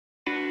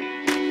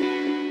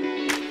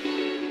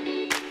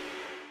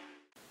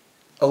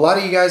A lot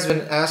of you guys have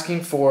been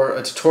asking for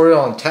a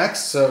tutorial on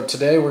text, so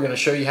today we're going to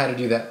show you how to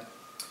do that.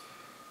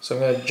 So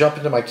I'm going to jump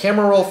into my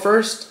camera roll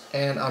first,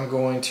 and I'm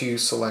going to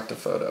select a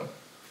photo.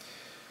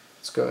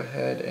 Let's go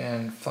ahead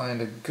and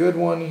find a good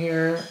one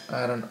here.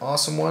 I had an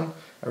awesome one.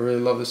 I really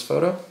love this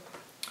photo.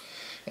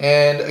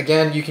 And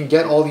again, you can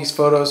get all these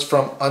photos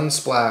from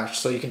Unsplash,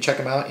 so you can check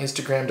them out,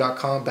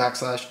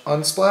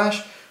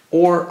 instagram.com/unsplash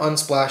or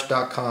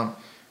unsplash.com.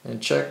 And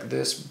check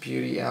this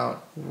beauty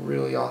out.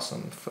 Really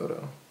awesome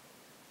photo.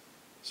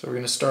 So we're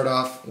going to start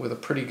off with a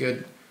pretty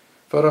good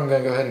photo. I'm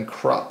going to go ahead and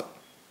crop.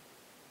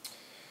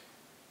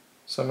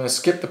 So I'm going to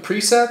skip the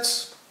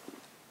presets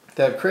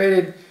that I've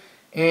created,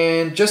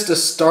 and just to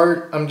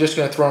start, I'm just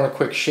going to throw in a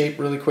quick shape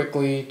really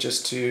quickly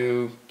just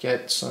to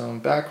get some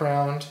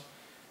background.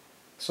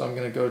 So I'm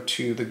going to go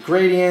to the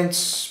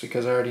gradients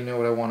because I already know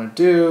what I want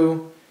to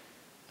do.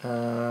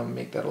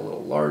 Make that a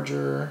little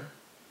larger,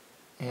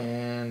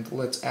 and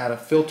let's add a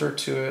filter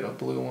to it, a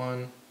blue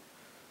one.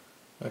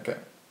 Okay,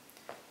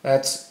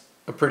 that's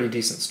a pretty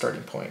decent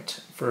starting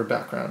point for a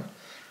background.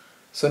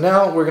 So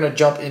now we're going to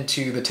jump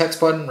into the text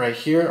button right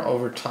here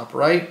over top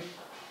right.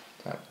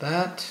 Tap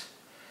that,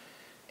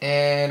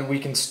 and we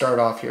can start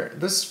off here.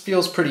 This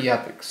feels pretty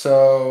epic,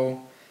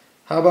 so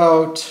how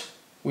about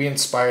we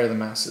inspire the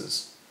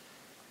masses?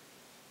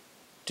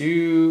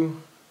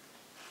 Do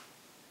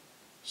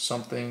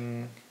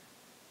something,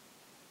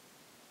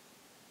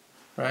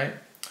 right?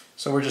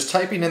 So we're just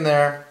typing in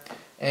there,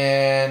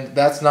 and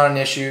that's not an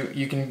issue.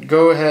 You can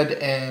go ahead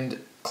and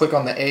click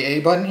on the AA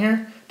button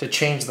here to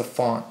change the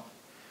font.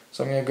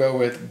 So I'm going to go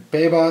with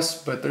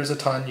Bebas, but there's a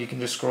ton. You can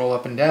just scroll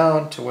up and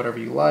down to whatever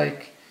you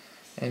like,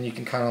 and you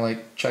can kind of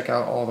like check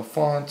out all the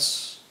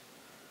fonts.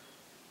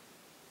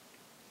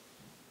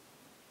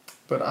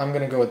 But I'm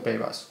going to go with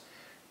Bebas.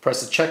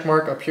 Press the check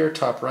mark up here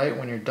top right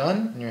when you're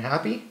done and you're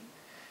happy.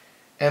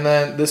 And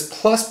then this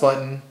plus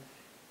button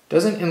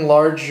doesn't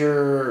enlarge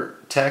your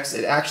text,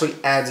 it actually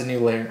adds a new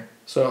layer.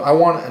 So I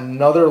want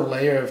another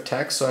layer of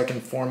text so I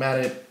can format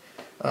it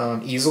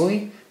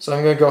easily. So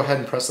I'm going to go ahead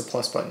and press the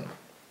plus button.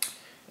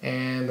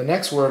 And the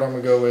next word I'm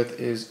going to go with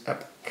is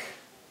epic.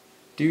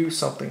 Do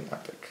something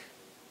epic.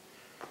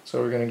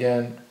 So we're going to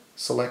again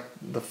select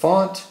the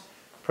font,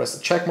 press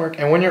the check mark,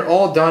 and when you're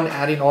all done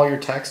adding all your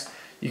text,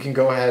 you can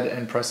go ahead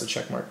and press the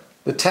check mark.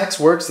 The text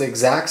works the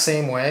exact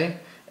same way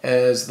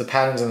as the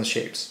patterns and the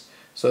shapes.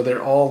 So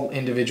they're all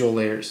individual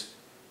layers.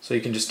 So you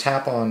can just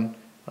tap on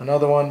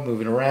another one, move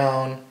it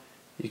around,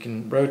 you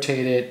can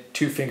rotate it,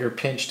 two-finger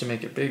pinch to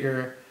make it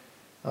bigger,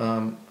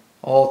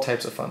 all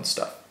types of fun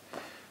stuff.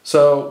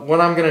 So what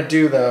I'm going to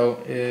do though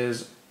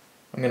is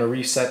I'm going to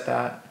reset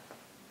that,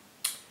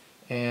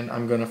 and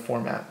I'm going to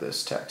format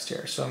this text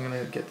here. So I'm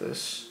going to get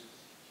this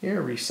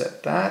here,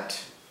 reset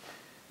that,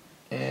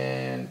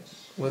 and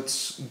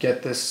let's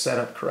get this set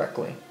up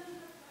correctly.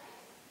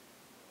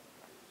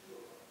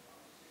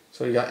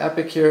 So you got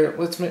epic here.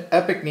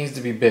 Epic needs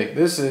to be big.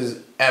 This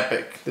is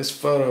epic. This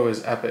photo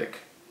is epic.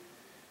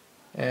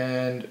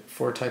 And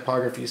for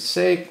typography's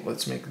sake,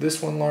 let's make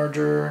this one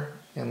larger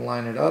and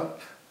line it up.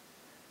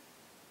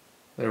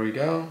 There we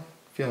go.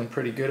 Feeling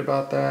pretty good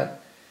about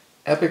that.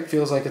 Epic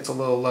feels like it's a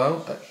little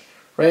low.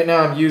 Right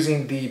now I'm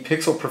using the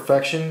Pixel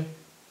Perfection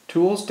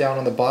tools down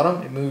on the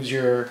bottom. It moves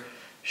your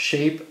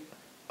shape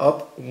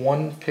up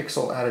 1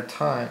 pixel at a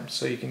time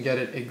so you can get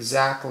it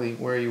exactly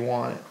where you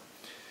want it.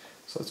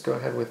 So let's go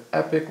ahead with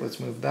epic. Let's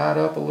move that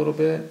up a little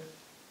bit.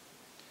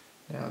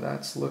 Now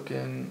that's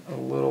looking a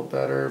little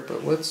better,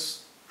 but let's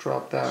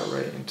drop that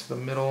right into the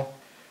middle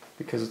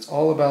because it's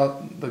all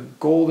about the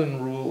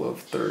golden rule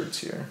of thirds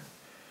here.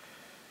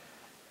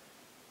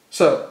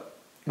 So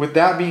with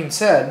that being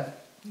said,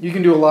 you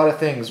can do a lot of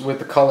things with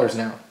the colors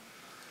now.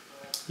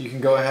 You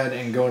can go ahead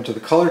and go into the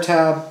color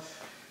tab.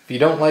 If you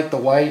don't like the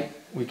white,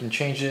 we can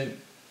change it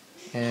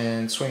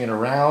and swing it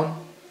around.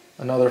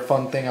 Another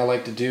fun thing I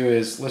like to do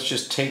is let's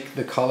just take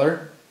the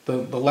color. The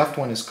left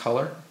one is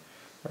color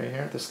right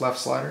here, this left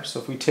slider. So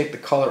if we take the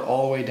color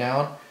all the way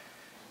down,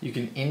 you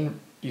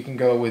can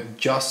go with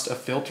just a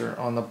filter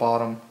on the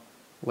bottom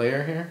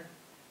layer here.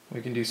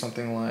 We can do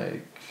something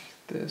like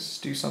this,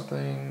 do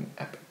something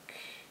epic.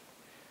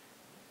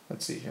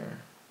 Let's see here.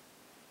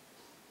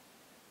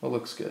 What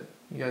looks good?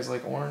 You guys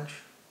like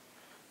orange?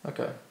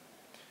 Okay.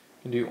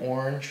 You can do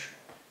orange.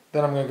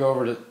 Then I'm going to go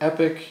over to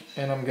epic,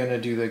 and I'm going to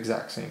do the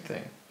exact same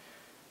thing.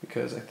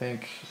 Because I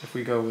think if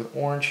we go with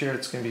orange here,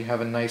 it's going to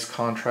have a nice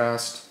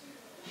contrast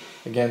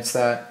against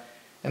that.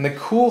 And the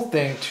cool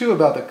thing too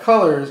about the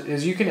colors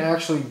is you can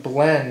actually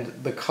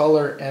blend the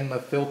color and the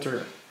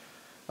filter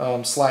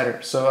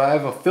slider. So I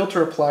have a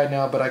filter applied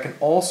now, but I can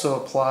also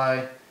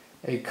apply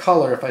a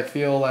color if I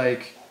feel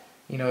like,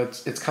 you know,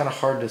 it's kind of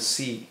hard to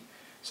see.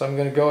 So I'm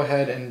going to go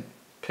ahead and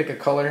pick a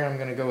color here. I'm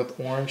going to go with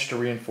orange to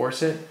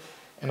reinforce it,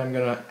 and I'm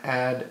going to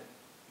add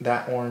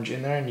that orange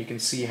in there, and you can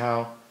see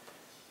how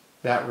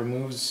that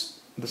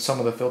removes some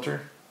of the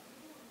filter,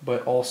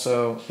 but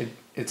also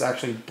it's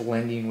actually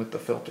blending with the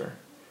filter.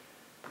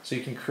 So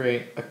you can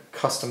create a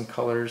custom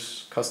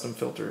colors, custom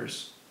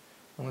filters,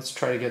 and let's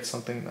try to get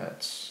something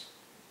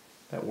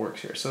that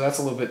works here. So that's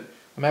a little bit,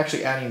 I'm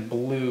actually adding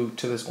blue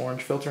to this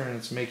orange filter, and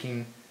it's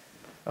making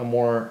a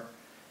more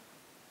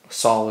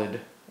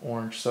solid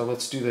orange. So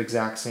let's do the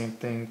exact same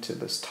thing to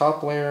this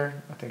top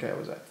layer. I think I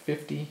was at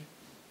 50.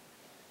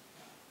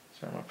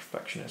 Sorry, I'm a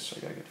perfectionist, so I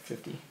gotta get to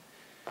 50.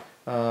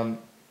 And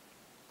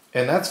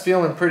that's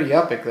feeling pretty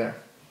epic there.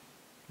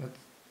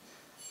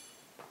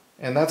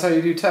 And that's how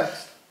you do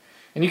text.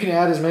 And you can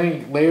add as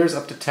many layers,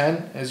 up to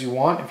 10, as you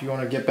want. If you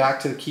want to get back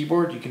to the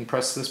keyboard, you can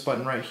press this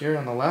button right here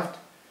on the left.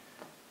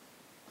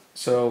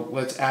 So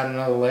let's add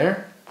another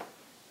layer.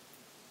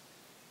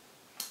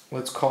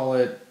 Let's call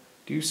it,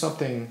 do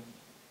something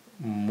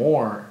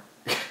more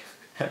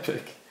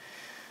epic.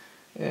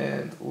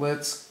 And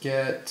let's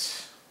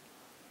get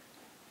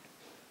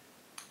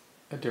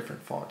a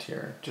different font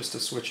here, just to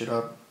switch it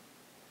up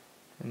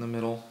in the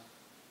middle.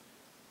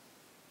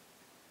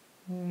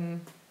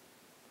 Kind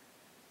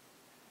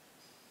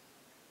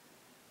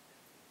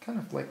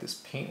of like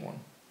this paint one.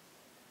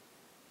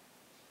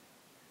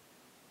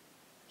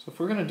 So if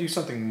we're going to do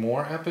something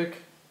more epic,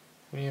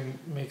 we need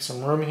to make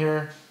some room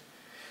here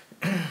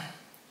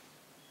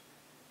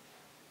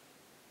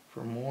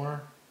for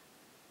more.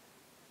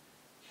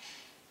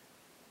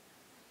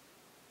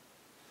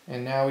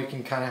 And now we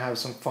can kind of have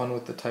some fun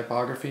with the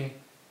typography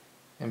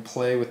and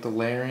play with the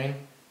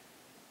layering.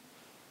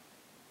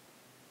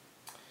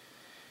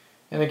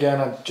 And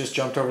again, I've just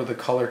jumped over the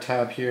color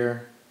tab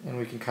here, and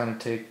we can kind of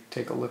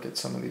take a look at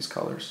some of these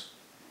colors.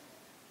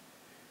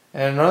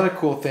 And another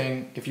cool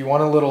thing, if you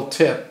want a little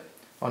tip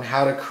on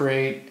how to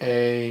create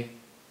a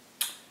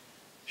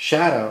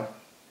shadow,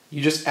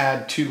 you just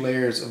add 2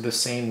 layers of the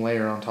same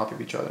layer on top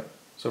of each other.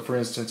 So for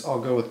instance,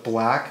 I'll go with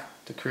black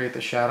to create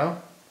the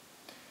shadow,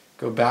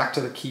 go back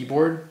to the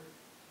keyboard,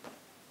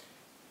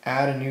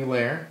 add a new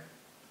layer,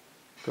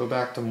 go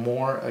back to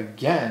more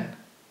again.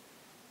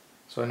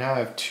 So now I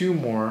have 2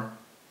 more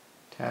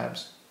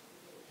tabs.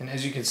 And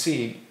as you can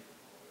see,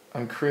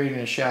 I'm creating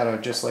a shadow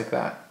just like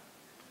that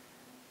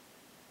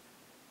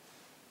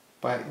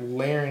by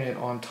layering it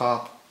on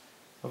top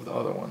of the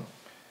other one.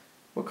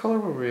 What color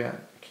were we at?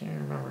 I can't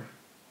even remember.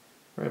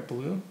 We're at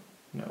blue?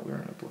 No, we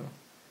weren't at blue.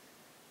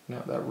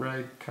 No, that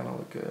red kind of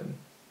looked good.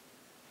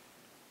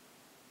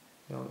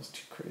 Yellow's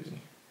too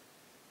crazy.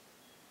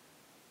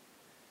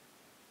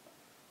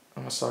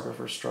 I'm a sucker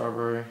for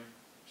strawberry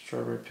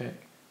pink.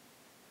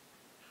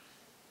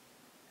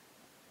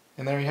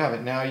 And there you have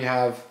it. Now you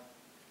have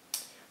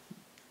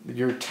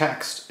your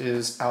text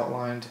is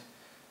outlined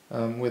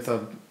with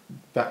a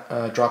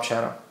drop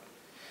shadow.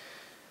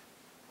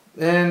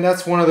 And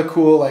that's one of the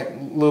cool, like, a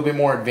little bit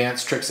more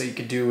advanced tricks that you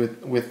could do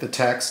with the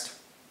text.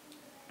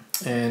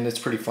 And it's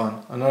pretty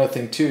fun. Another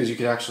thing too is you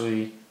could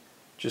actually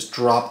just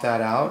drop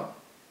that out,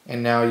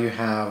 and now you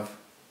have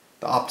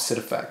the opposite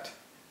effect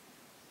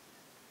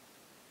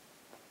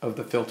of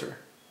the filter,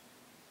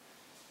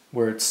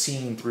 where it's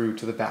seen through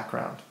to the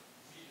background.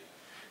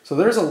 So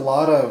there's a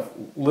lot of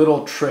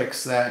little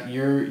tricks that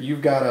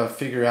you've got to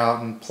figure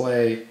out and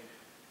play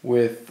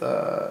with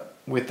the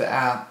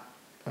app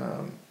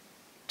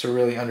to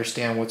really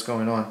understand what's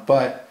going on.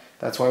 But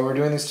that's why we're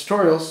doing these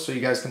tutorials, so you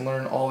guys can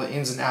learn all the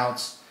ins and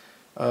outs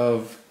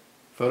of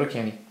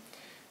PhotoCandy.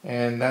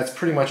 And that's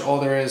pretty much all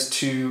there is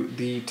to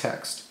the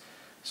text.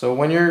 So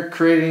when you're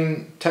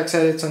creating text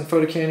edits on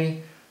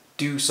PhotoCandy,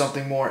 do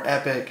something more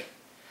epic.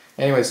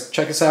 Anyways,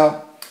 check us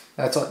out.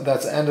 That's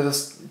the end of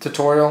this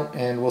tutorial,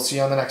 and we'll see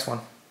you on the next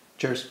one.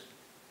 Cheers.